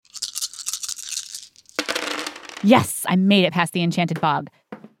Yes, I made it past the enchanted bog.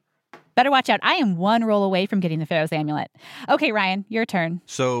 Better watch out. I am one roll away from getting the Pharaoh's amulet. Okay, Ryan, your turn.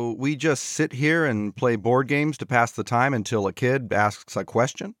 So we just sit here and play board games to pass the time until a kid asks a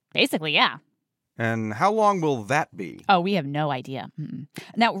question? Basically, yeah. And how long will that be? Oh, we have no idea.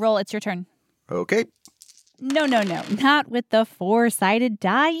 Now, Roll, it's your turn. Okay. No. Not with the 4-sided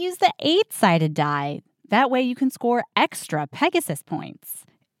die. Use the 8-sided die. That way you can score extra Pegasus points.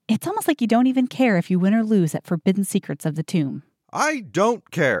 It's almost like you don't even care if you win or lose at Forbidden Secrets of the Tomb. I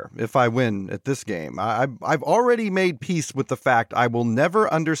don't care if I win at this game. I've already made peace with the fact I will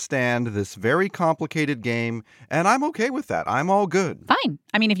never understand this very complicated game, and I'm okay with that. I'm all good. Fine.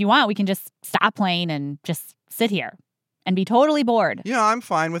 I mean, if you want, we can just stop playing and just sit here and be totally bored. Yeah, I'm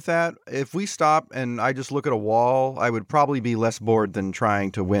fine with that. If we stop and I just look at a wall, I would probably be less bored than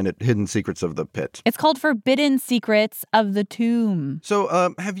trying to win at Hidden Secrets of the Pit. It's called Forbidden Secrets of the Tomb.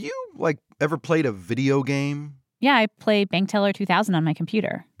 So, have you, ever played a video game? Yeah, I play Bank Teller 2000 on my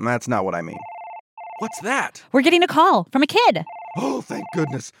computer. That's not what I mean. What's that? We're getting a call from a kid. Oh, thank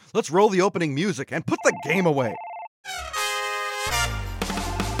goodness. Let's roll the opening music and put the game away.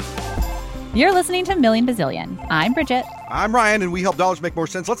 You're listening to Million Bazillion. I'm Bridget. I'm Ryan, and we help dollars make more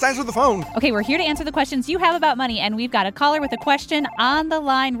sense. Let's answer the phone. Okay, we're here to answer the questions you have about money, and we've got a caller with a question on the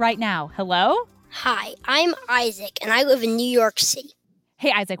line right now. Hello? Hi, I'm Isaac, and I live in New York City.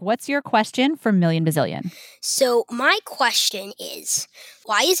 Hey, Isaac, what's your question for Million Bazillion? So my question is,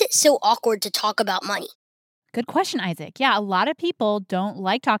 why is it so awkward to talk about money? Good question, Isaac. Yeah, a lot of people don't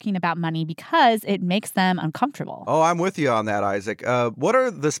like talking about money because it makes them uncomfortable. Oh, I'm with you on that, Isaac. What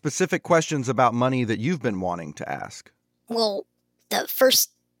are the specific questions about money that you've been wanting to ask? Well,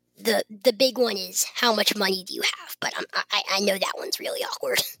 the big one is, how much money do you have? But I know that one's really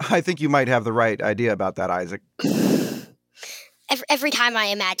awkward. I think you might have the right idea about that, Isaac. Every time I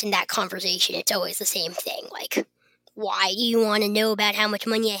imagine that conversation, it's always the same thing. Like, why do you want to know about how much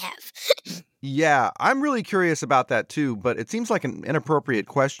money I have? Yeah, I'm really curious about that too, but it seems like an inappropriate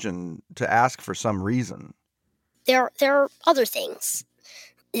question to ask for some reason. There are other things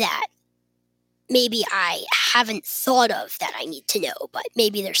that maybe I haven't thought of that I need to know, but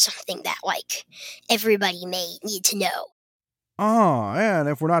maybe there's something that, everybody may need to know. Oh, and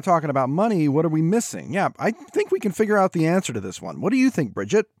if we're not talking about money, what are we missing? Yeah, I think we can figure out the answer to this one. What do you think,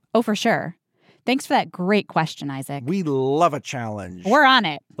 Bridget? Oh, for sure. Thanks for that great question, Isaac. We love a challenge. We're on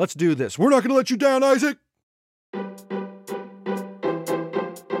it. Let's do this. We're not going to let you down, Isaac.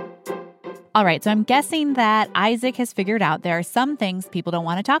 All right, so I'm guessing that Isaac has figured out there are some things people don't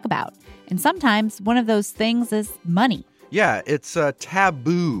want to talk about. And sometimes one of those things is money. Yeah, it's a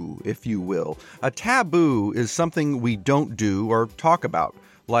taboo, if you will. A taboo is something we don't do or talk about,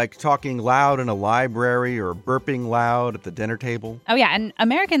 like talking loud in a library or burping loud at the dinner table. Oh, yeah, and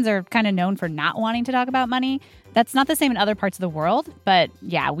Americans are kind of known for not wanting to talk about money. That's not the same in other parts of the world, but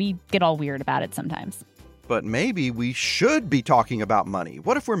yeah, we get all weird about it sometimes. But maybe we should be talking about money.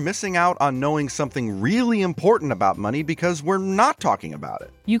 What if we're missing out on knowing something really important about money because we're not talking about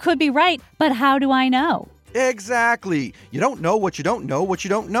it? You could be right, but how do I know? Exactly. You don't know what you don't know what you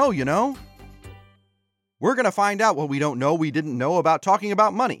don't know, you know? We're going to find out what we don't know we didn't know about talking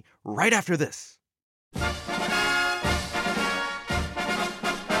about money right after this.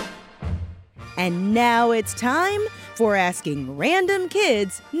 And now it's time for asking random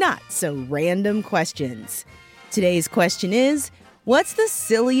kids not so random questions. Today's question is, what's the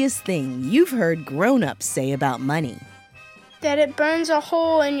silliest thing you've heard grown-ups say about money? That it burns a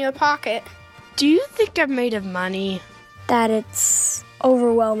hole in your pocket. Do you think I'm made of money? That it's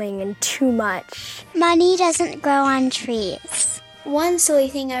overwhelming and too much. Money doesn't grow on trees. One silly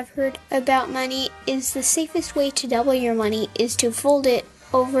thing I've heard about money is the safest way to double your money is to fold it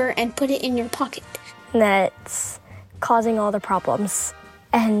over and put it in your pocket. That's causing all the problems.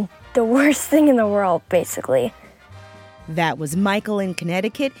 And the worst thing in the world, basically. That was Michael in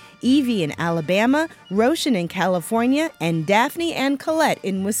Connecticut, Evie in Alabama, Roshan in California, and Daphne and Colette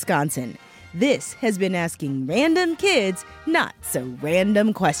in Wisconsin. This has been asking random kids not so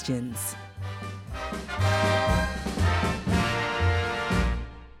random questions.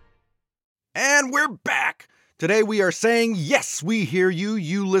 And we're back. Today we are saying, yes, we hear you.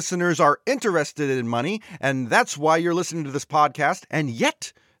 You listeners are interested in money, and that's why you're listening to this podcast. And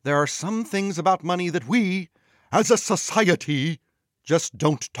yet, there are some things about money that we, as a society, just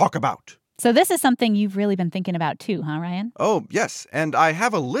don't talk about. So this is something you've really been thinking about too, huh, Ryan? Oh, yes, and I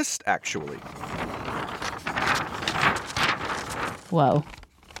have a list, actually. Whoa.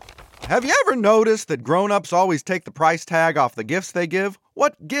 Have you ever noticed that grown-ups always take the price tag off the gifts they give?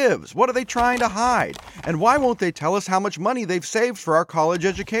 What gives? What are they trying to hide? And why won't they tell us how much money they've saved for our college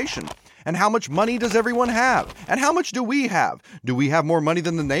education? And how much money does everyone have? And how much do we have? Do we have more money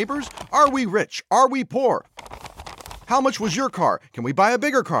than the neighbors? Are we rich? Are we poor? How much was your car? Can we buy a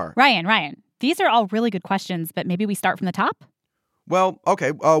bigger car? Ryan, these are all really good questions, but maybe we start from the top? Well,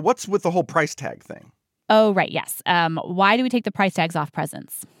 okay, what's with the whole price tag thing? Oh, right, yes. Why do we take the price tags off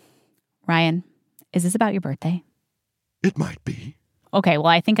presents? Ryan, is this about your birthday? It might be. Okay, well,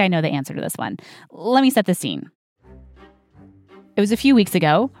 I think I know the answer to this one. Let me set the scene. It was a few weeks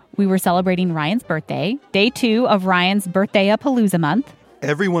ago. We were celebrating Ryan's birthday, day 2 of Ryan's Birthday-a-Palooza month.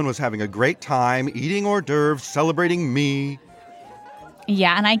 Everyone was having a great time, eating hors d'oeuvres, celebrating me.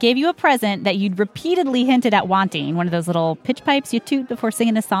 Yeah, and I gave you a present that you'd repeatedly hinted at wanting, one of those little pitch pipes you toot before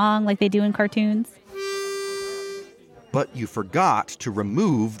singing a song like they do in cartoons. But you forgot to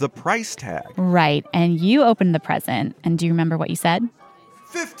remove the price tag. Right, and you opened the present, and do you remember what you said?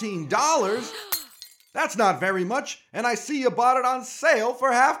 $15? That's not very much, and I see you bought it on sale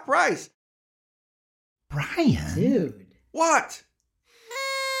for half price. Brian? Dude. What?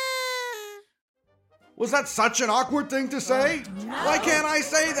 Was that such an awkward thing to say? No. Why can't I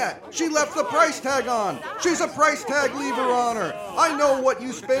say that? She left the price tag on. She's a price tag leaver on her. I know what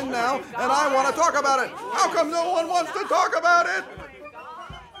you spend now, and I want to talk about it. How come no one wants to talk about it?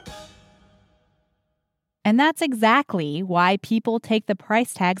 And that's exactly why people take the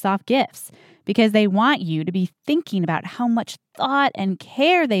price tags off gifts, because they want you to be thinking about how much thought and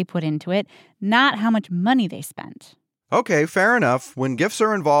care they put into it, not how much money they spent. Okay, fair enough. When gifts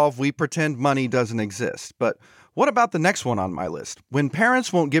are involved, we pretend money doesn't exist. But what about the next one on my list? When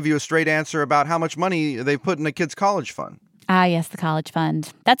parents won't give you a straight answer about how much money they've put in a kid's college fund. Ah, yes, the college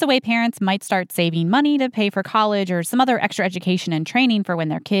fund. That's a way parents might start saving money to pay for college or some other extra education and training for when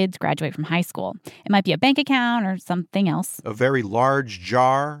their kids graduate from high school. It might be a bank account or something else. A very large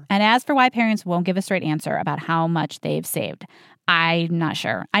jar. And as for why parents won't give a straight answer about how much they've saved, I'm not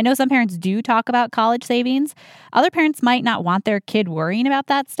sure. I know some parents do talk about college savings. Other parents might not want their kid worrying about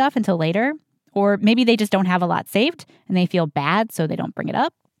that stuff until later. Or maybe they just don't have a lot saved and they feel bad, so they don't bring it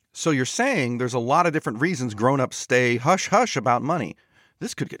up. So you're saying there's a lot of different reasons grown-ups stay hush-hush about money.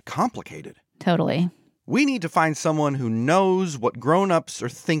 This could get complicated. Totally. We need to find someone who knows what grown-ups are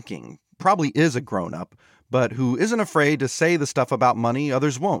thinking, probably is a grown-up, but who isn't afraid to say the stuff about money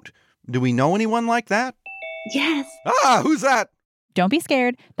others won't. Do we know anyone like that? Yes. Ah, who's that? Don't be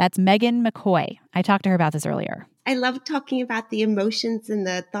scared. That's Megan McCoy. I talked to her about this earlier. I love talking about the emotions and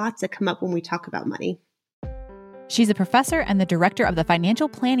the thoughts that come up when we talk about money. She's a professor and the director of the financial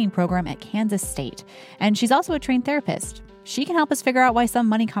planning program at Kansas State. And she's also a trained therapist. She can help us figure out why some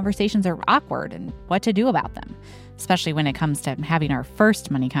money conversations are awkward and what to do about them, especially when it comes to having our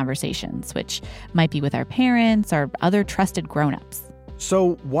first money conversations, which might be with our parents or other trusted grown-ups.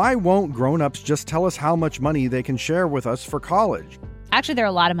 So why won't grown-ups just tell us how much money they can share with us for college? Actually, there are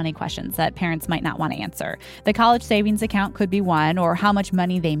a lot of money questions that parents might not want to answer. The college savings account could be one, or how much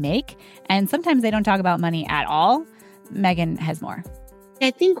money they make. And sometimes they don't talk about money at all. Megan has more.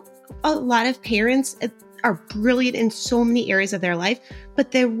 I think a lot of parents are brilliant in so many areas of their life,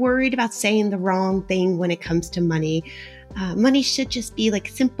 but they're worried about saying the wrong thing when it comes to money. Money should just be like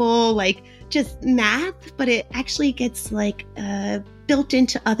simple, like just math, but it actually gets like built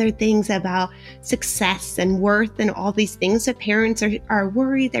into other things about success and worth and all these things that parents are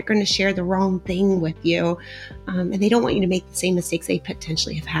worried they're going to share the wrong thing with you. And they don't want you to make the same mistakes they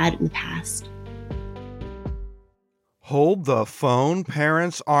potentially have had in the past. Hold the phone.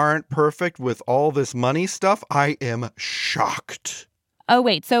 Parents aren't perfect with all this money stuff. I am shocked. Oh,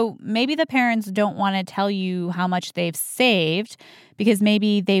 wait, so maybe the parents don't want to tell you how much they've saved because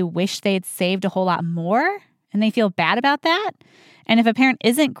maybe they wish they'd saved a whole lot more and they feel bad about that? And if a parent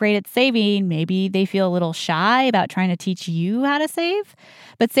isn't great at saving, maybe they feel a little shy about trying to teach you how to save.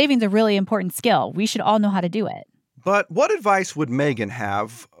 But saving's a really important skill. We should all know how to do it. But what advice would Megan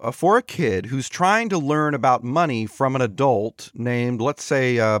have for a kid who's trying to learn about money from an adult named, let's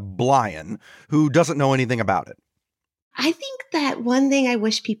say, Brian, who doesn't know anything about it? I think that one thing I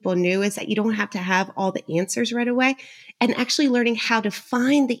wish people knew is that you don't have to have all the answers right away. And actually learning how to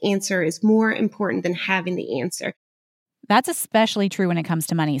find the answer is more important than having the answer. That's especially true when it comes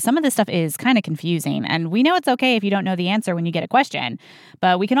to money. Some of this stuff is kind of confusing, and we know it's okay if you don't know the answer when you get a question,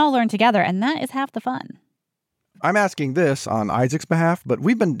 but we can all learn together, and that is half the fun. I'm asking this on Isaac's behalf, but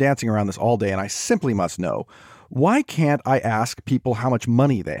we've been dancing around this all day, and I simply must know, why can't I ask people how much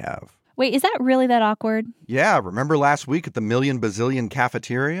money they have? Wait, is that really that awkward? Yeah, remember last week at the Million Bazillion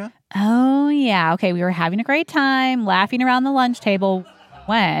cafeteria? Oh, yeah. Okay, we were having a great time, laughing around the lunch table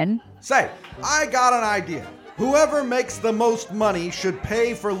when... Say, I got an idea. Whoever makes the most money should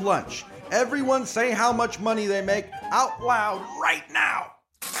pay for lunch. Everyone say how much money they make out loud right now.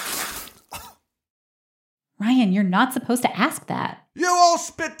 Ryan, you're not supposed to ask that. You all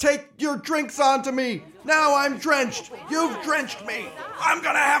spit take your drinks onto me. Now I'm drenched. You've drenched me. I'm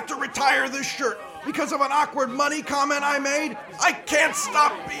gonna have to retire this shirt because of an awkward money comment I made. I can't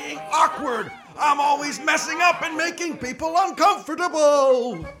stop being awkward. I'm always messing up and making people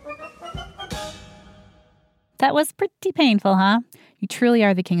uncomfortable. That was pretty painful, huh? You truly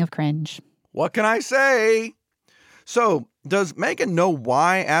are the king of cringe. What can I say? So, does Megan know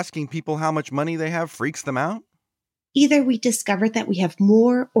why asking people how much money they have freaks them out? Either we discovered that we have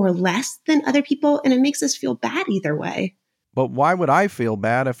more or less than other people, and it makes us feel bad either way. But why would I feel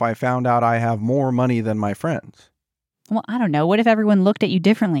bad if I found out I have more money than my friends? Well, I don't know. What if everyone looked at you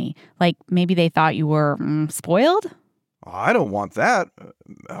differently? Like maybe they thought you were spoiled? I don't want that.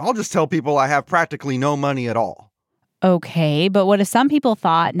 I'll just tell people I have practically no money at all. Okay, but what if some people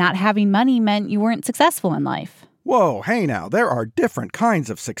thought not having money meant you weren't successful in life? Whoa, hey now, there are different kinds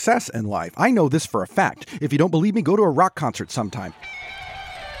of success in life. I know this for a fact. If you don't believe me, go to a rock concert sometime.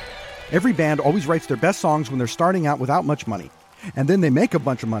 Every band always writes their best songs when they're starting out without much money. And then they make a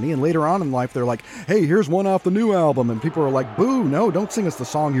bunch of money, and later on in life, they're like, hey, here's one off the new album. And people are like, boo, no, don't sing us the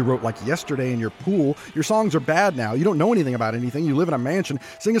song you wrote like yesterday in your pool. Your songs are bad now. You don't know anything about anything. You live in a mansion.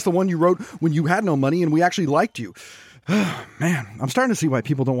 Sing us the one you wrote when you had no money and we actually liked you. Man, I'm starting to see why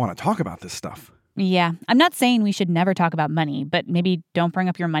people don't want to talk about this stuff. Yeah, I'm not saying we should never talk about money, but maybe don't bring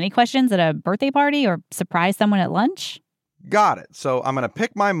up your money questions at a birthday party or surprise someone at lunch. Got it. So I'm going to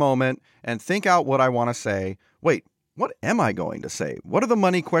pick my moment and think out what I want to say. Wait, what am I going to say? What are the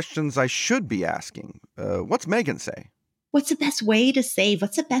money questions I should be asking? What's Megan say? What's the best way to save?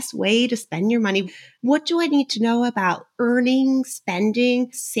 What's the best way to spend your money? What do I need to know about earning,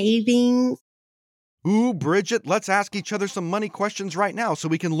 spending, saving? Ooh, Bridget, let's ask each other some money questions right now so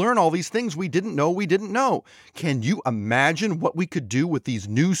we can learn all these things we didn't know. Can you imagine what we could do with these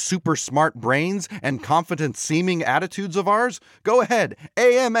new super smart brains and confident seeming attitudes of ours? Go ahead,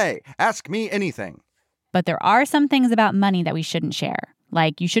 AMA, ask me anything. But there are some things about money that we shouldn't share.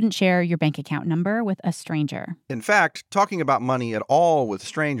 Like you shouldn't share your bank account number with a stranger. In fact, talking about money at all with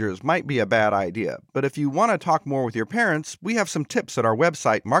strangers might be a bad idea. But if you want to talk more with your parents, we have some tips at our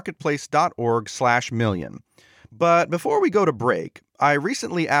website, marketplace.org/million. But before we go to break, I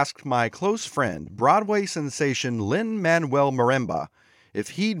recently asked my close friend, Broadway sensation Lin-Manuel Miranda,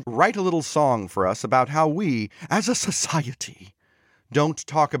 if he'd write a little song for us about how we, as a society, don't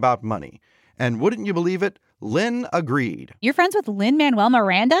talk about money. And wouldn't you believe it? Lin agreed. You're friends with Lin-Manuel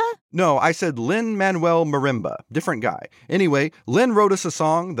Miranda? No, I said Lin-Manuel Marimba. Different guy. Anyway, Lin wrote us a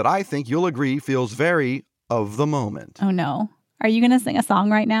song that I think you'll agree feels very of the moment. Oh no. Are you going to sing a song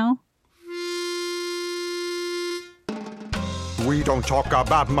right now? We don't talk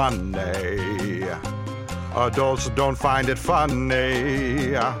about money. Adults don't find it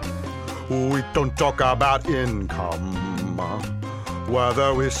funny. We don't talk about income.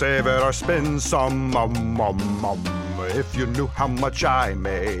 Whether we save it or spend some, if you knew how much I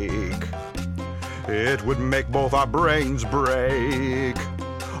make, it would make both our brains break.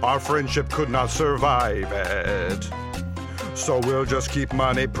 Our friendship could not survive it, so we'll just keep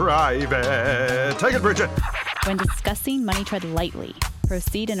money private. Take it, Bridget. When discussing money, tread lightly.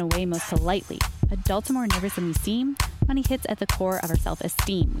 Proceed in a way most politely. Adults are more nervous than we seem. Money hits at the core of our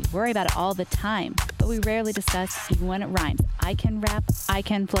self-esteem. We worry about it all the time, but we rarely discuss even when it rhymes. I can rap, I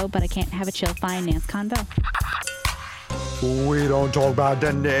can flow, but I can't have a chill finance convo. We don't talk about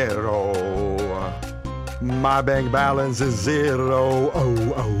dinero. My bank balance is zero.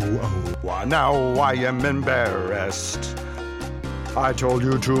 Oh. Now I am embarrassed. I told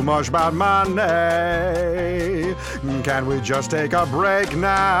you too much about money. Can we just take a break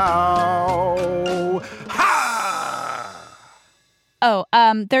now? Ha! Oh,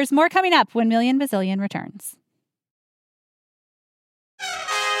 there's more coming up when Million Bazillion returns.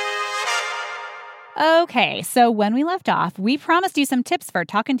 Okay, so when we left off, we promised you some tips for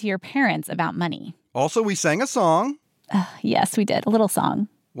talking to your parents about money. Also, we sang a song. Yes, we did. A little song.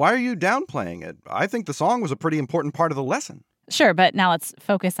 Why are you downplaying it? I think the song was a pretty important part of the lesson. Sure, but now let's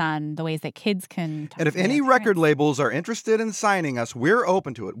focus on the ways that kids can talk. And if any record labels are interested in signing us, we're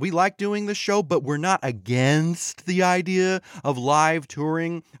open to it. We like doing the show, but we're not against the idea of live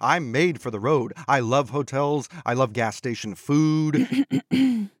touring. I'm made for the road. I love hotels. I love gas station food.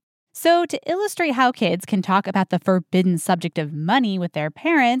 So to illustrate how kids can talk about the forbidden subject of money with their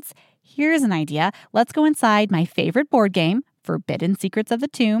parents, here's an idea. Let's go inside my favorite board game, Forbidden Secrets of the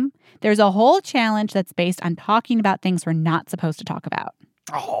Tomb. There's a whole challenge that's based on talking about things we're not supposed to talk about.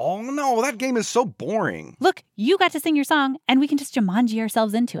 Oh, no, that game is so boring. Look, you got to sing your song, and we can just Jumanji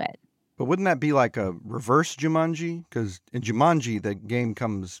ourselves into it. But wouldn't that be like a reverse Jumanji? Because in Jumanji, the game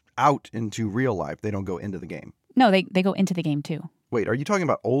comes out into real life. They don't go into the game. No, they go into the game too. Wait, are you talking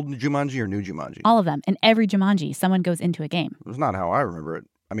about old Jumanji or new Jumanji? All of them. In every Jumanji, someone goes into a game. That's not how I remember it.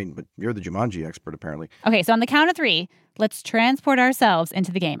 I mean, but you're the Jumanji expert, apparently. Okay, so on the count of 3, let's transport ourselves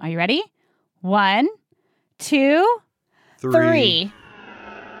into the game. Are you ready? 1, 2, 3.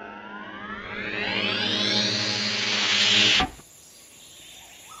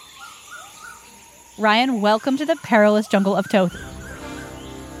 Ryan, welcome to the perilous jungle of Toth.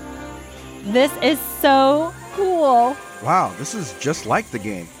 This is so cool. Wow, this is just like the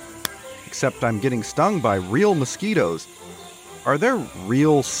game. Except I'm getting stung by real mosquitoes. Are there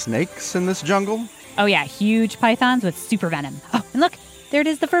real snakes in this jungle? Oh yeah, huge pythons with super venom. Oh, and look, there it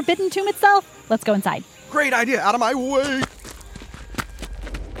is, the Forbidden Tomb itself. Let's go inside. Great idea, out of my way!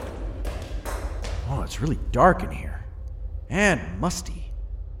 Oh, it's really dark in here. And musty.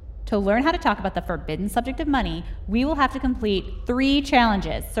 To learn how to talk about the forbidden subject of money, we will have to complete 3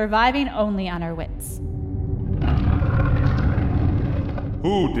 challenges, surviving only on our wits.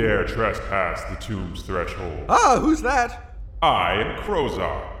 Who dare trespass the tomb's threshold? Ah, who's that? I am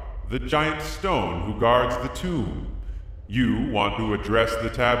Crozar, the giant stone who guards the tomb. You want to address the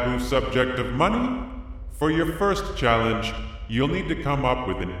taboo subject of money? For your first challenge, you'll need to come up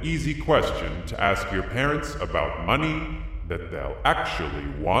with an easy question to ask your parents about money that they'll actually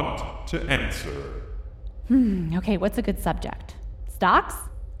want to answer. Okay, what's a good subject? Stocks?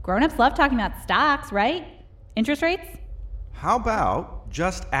 Grown-ups love talking about stocks, right? Interest rates? How about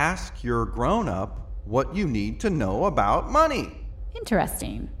just ask your grown-up what you need to know about money?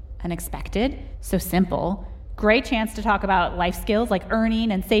 Interesting. Unexpected. So simple. Great chance to talk about life skills like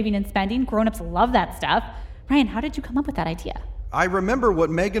earning and saving and spending. Grown-ups love that stuff. Ryan, how did you come up with that idea? I remember what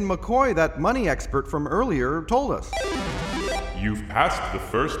Megan McCoy, that money expert from earlier, told us. You've passed the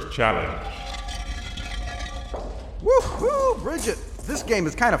first challenge. Woohoo, Bridget! This game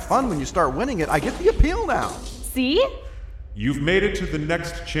is kind of fun when you start winning it. I get the appeal now. See? You've made it to the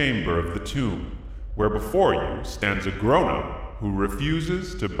next chamber of the tomb, where before you stands a grown-up who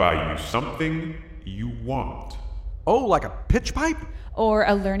refuses to buy you something you want. Oh, like a pitch pipe? Or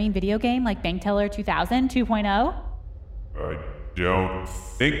a learning video game like Bank Teller 2000 2.0? I don't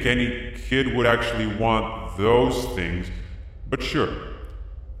think any kid would actually want those things, but sure.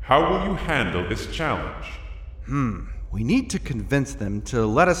 How will you handle this challenge? We need to convince them to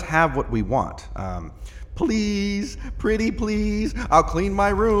let us have what we want. Please, pretty please, I'll clean my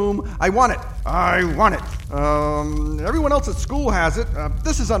room. I want it. I want it. Everyone else at school has it.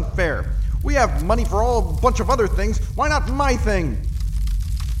 This is unfair. We have money for a bunch of other things. Why not my thing?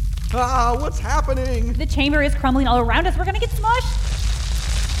 What's happening? The chamber is crumbling all around us. We're gonna get smushed.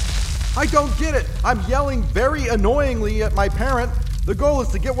 I don't get it. I'm yelling very annoyingly at my parent. The goal is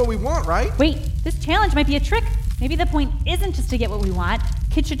to get what we want, right? Wait, this challenge might be a trick. Maybe the point isn't just to get what we want.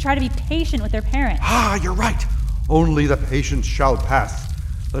 Kids should try to be patient with their parents. You're right. Only the patient shall pass.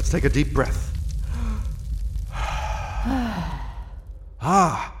 Let's take a deep breath.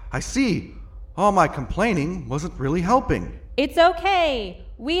 I see. All my complaining wasn't really helping. It's okay.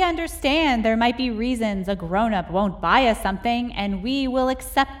 We understand there might be reasons a grown-up won't buy us something, and we will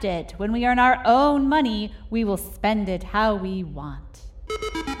accept it. When we earn our own money, we will spend it how we want.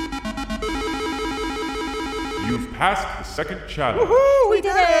 You've passed the second challenge. Woohoo! We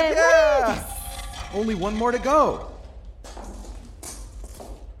did it! Yeah! Only one more to go.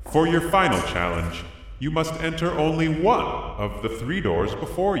 For your final challenge, you must enter only one of the 3 doors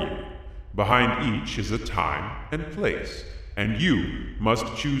before you. Behind each is a time and place, and you must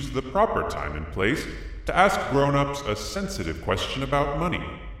choose the proper time and place to ask grown-ups a sensitive question about money.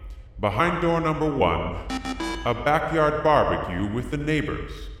 Behind door number 1, a backyard barbecue with the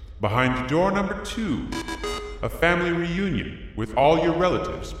neighbors. Behind door number 2, a family reunion with all your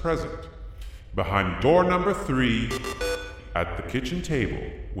relatives present. Behind door number 3, at the kitchen table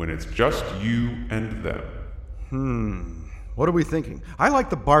when it's just you and them. What are we thinking? I like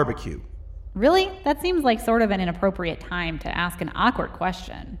the barbecue. Really? That seems like sort of an inappropriate time to ask an awkward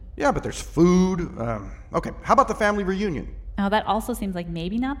question. Yeah, but there's food. Okay, how about the family reunion? Oh, that also seems like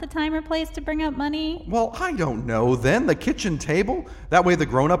maybe not the time or place to bring up money. Well, I don't know then. The kitchen table? That way the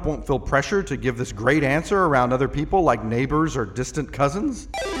grown-up won't feel pressure to give this great answer around other people like neighbors or distant cousins.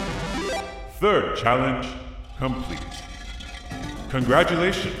 Third challenge complete.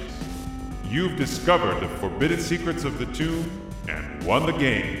 Congratulations. You've discovered the forbidden secrets of the tomb and won the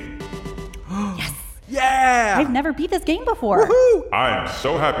game. Yes! Yeah! I've never beat this game before. Woohoo! I'm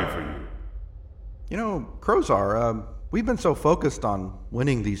so happy for you. You know, Crozar, we've been so focused on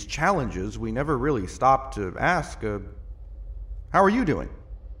winning these challenges, we never really stopped to ask, how are you doing?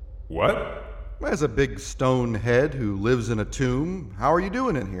 What? As a big stone head who lives in a tomb, how are you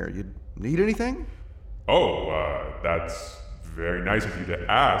doing in here? You need anything? Oh, that's very nice of you to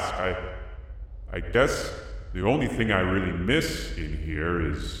ask. I guess the only thing I really miss in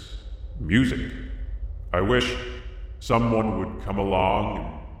here is music. I wish someone would come along and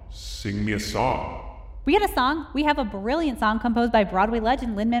sing me a song. We got a song. We have a brilliant song composed by Broadway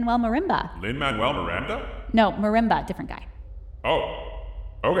legend Lin-Manuel Miranda. Lin-Manuel Miranda? No, Marimba, different guy. Oh,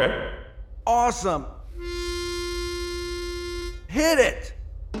 okay. Awesome. Hit it!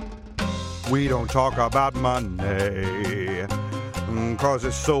 We don't talk about money, 'cause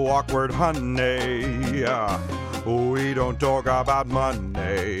it's so awkward, honey. We don't talk about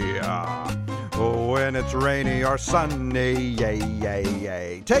money when it's rainy or sunny. Yay, yay,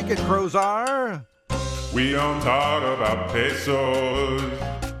 yay. Take it, Crozar. We don't talk about pesos.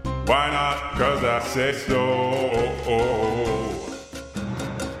 Why not? 'Cause I say so.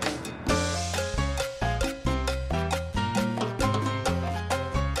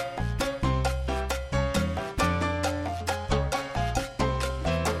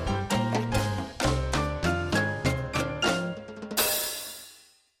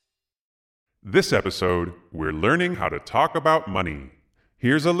 This episode, we're learning how to talk about money.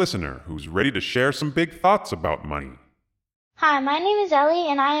 Here's a listener who's ready to share some big thoughts about money. Hi, my name is Ellie,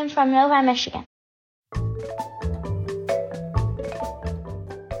 and I am from Novi, Michigan.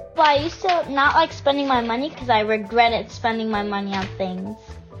 Well, I used to not like spending my money because I regretted spending my money on things.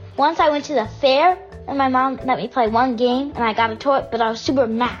 Once I went to the fair, and my mom let me play one game, and I got a toy, but I was super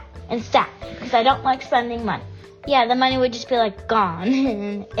mad and sad because I don't like spending money. Yeah, the money would just be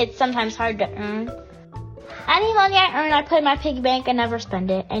gone. It's sometimes hard to earn. Any money I earn, I put in my piggy bank and never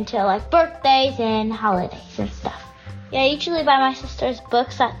spend it until birthdays and holidays and stuff. Yeah, I usually buy my sister's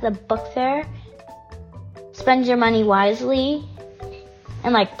books at the book fair. Spend your money wisely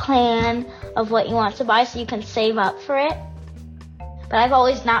and plan of what you want to buy so you can save up for it. But I've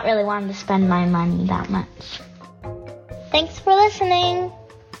always not really wanted to spend my money that much. Thanks for listening.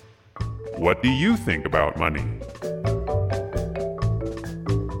 What do you think about money?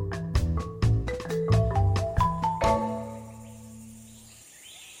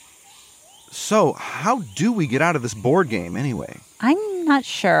 So, how do we get out of this board game anyway? I'm not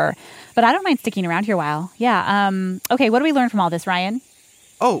sure, but I don't mind sticking around here a while. Yeah, okay, what do we learn from all this, Ryan?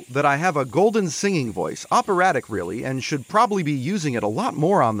 Oh, that I have a golden singing voice, operatic really, and should probably be using it a lot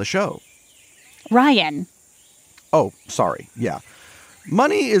more on the show. Ryan. Oh, sorry, yeah.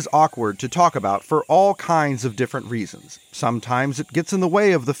 Money is awkward to talk about for all kinds of different reasons. Sometimes it gets in the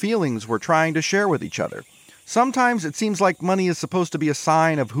way of the feelings we're trying to share with each other. Sometimes it seems like money is supposed to be a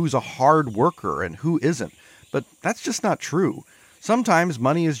sign of who's a hard worker and who isn't, but that's just not true. Sometimes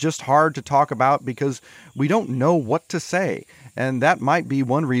money is just hard to talk about because we don't know what to say, and that might be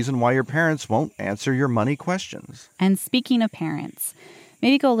one reason why your parents won't answer your money questions. And speaking of parents,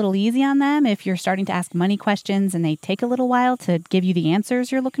 maybe go a little easy on them if you're starting to ask money questions and they take a little while to give you the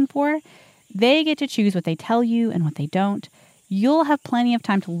answers you're looking for. They get to choose what they tell you and what they don't. You'll have plenty of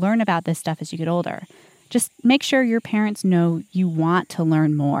time to learn about this stuff as you get older. Just make sure your parents know you want to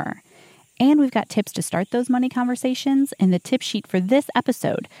learn more. And we've got tips to start those money conversations in the tip sheet for this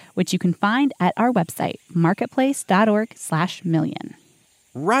episode, which you can find at our website, marketplace.org/million.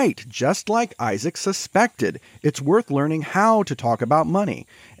 Right, just like Isaac suspected. It's worth learning how to talk about money.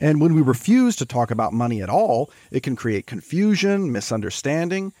 And when we refuse to talk about money at all, it can create confusion,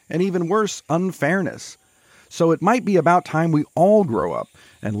 misunderstanding, and even worse, unfairness. So it might be about time we all grow up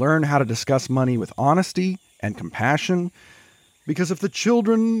and learn how to discuss money with honesty and compassion. Because if the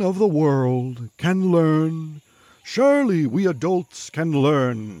children of the world can learn, surely we adults can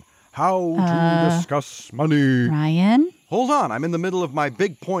learn how to discuss money. Ryan? Hold on, I'm in the middle of my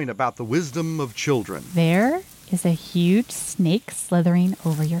big point about the wisdom of children. There is a huge snake slithering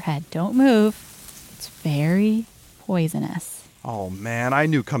over your head. Don't move. It's very poisonous. Oh man, I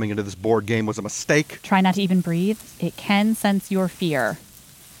knew coming into this board game was a mistake. Try not to even breathe. It can sense your fear.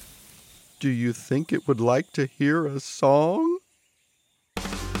 Do you think it would like to hear a song?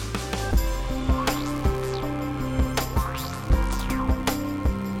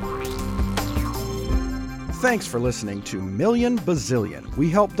 Thanks for listening to Million Bazillion. We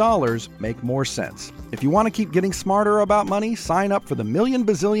help dollars make more sense. If you want to keep getting smarter about money, sign up for the Million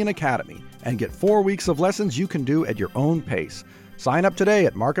Bazillion Academy and get 4 weeks of lessons you can do at your own pace. Sign up today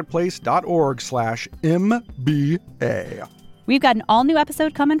at marketplace.org/MBA. We've got an all-new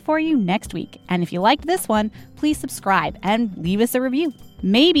episode coming for you next week. And if you liked this one, please subscribe and leave us a review.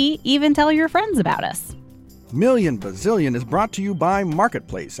 Maybe even tell your friends about us. Million Bazillion is brought to you by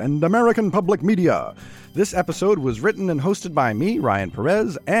Marketplace and American Public Media. This episode was written and hosted by me, Ryan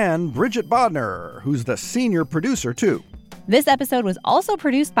Perez, and Bridget Bodner, who's the senior producer, too. This episode was also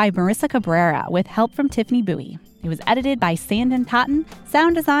produced by Marissa Cabrera with help from Tiffany Bowie. It was edited by Sandon Totten,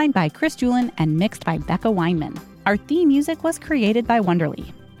 sound designed by Chris Julin, and mixed by Becca Weinman. Our theme music was created by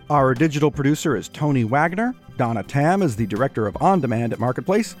Wonderly. Our digital producer is Tony Wagner. Donna Tam is the director of On Demand at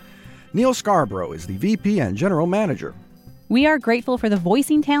Marketplace. Neil Scarborough is the VP and General Manager. We are grateful for the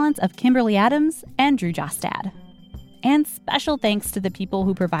voicing talents of Kimberly Adams and Drew Jostad. And special thanks to the people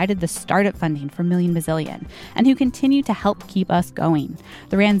who provided the startup funding for Million Bazillion and who continue to help keep us going.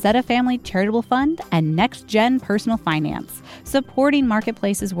 The Ranzetta Family Charitable Fund and Next Gen Personal Finance, supporting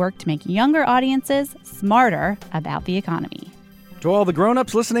Marketplace's work to make younger audiences smarter about the economy. To all the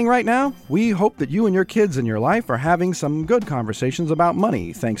grown-ups listening right now, we hope that you and your kids in your life are having some good conversations about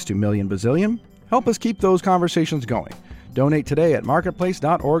money thanks to Million Bazillion. Help us keep those conversations going. Donate today at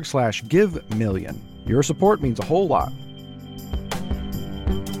marketplace.org/givemillion. Your support means a whole lot.